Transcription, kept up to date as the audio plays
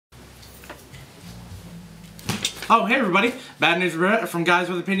Oh, hey everybody, Bad News from Guys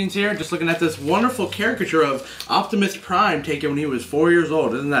with Opinions here, just looking at this wonderful caricature of Optimus Prime taken when he was 4 years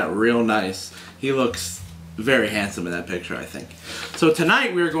old. Isn't that real nice? He looks very handsome in that picture, I think. So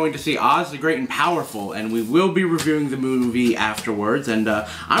tonight we are going to see Oz the Great and Powerful, and we will be reviewing the movie afterwards, and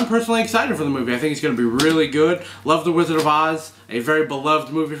I'm personally excited for the movie. I think it's going to be really good. Love The Wizard of Oz, a very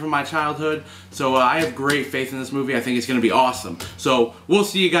beloved movie from my childhood, so I have great faith in this movie. I think it's going to be awesome. So we'll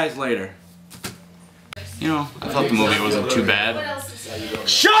see you guys later. You know, I thought the movie wasn't too bad.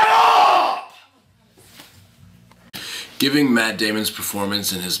 Shut up! Giving Matt Damon's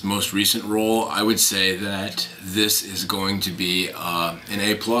performance in his most recent role, I would say that this is going to be an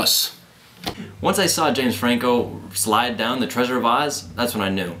A+. Once I saw James Franco slide down the Treasure of Oz, that's when I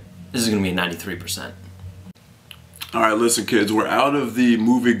knew. This is going to be a 93%. Alright, listen kids, we're out of the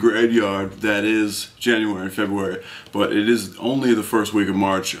movie graveyard that is January and February, but it is only the first week of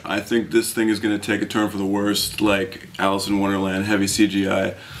March. I think this thing is going to take a turn for the worst, like Alice in Wonderland, heavy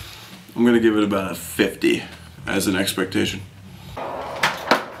CGI. I'm going to give it about a 50 as an expectation.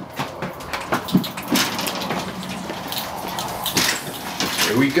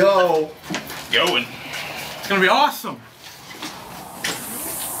 Here we go. Going. It's gonna be awesome.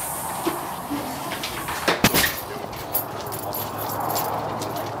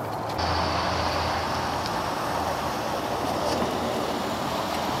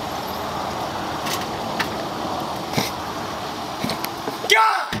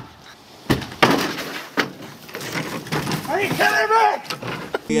 God! Are you kidding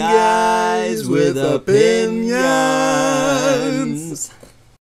me? Guys with opinions.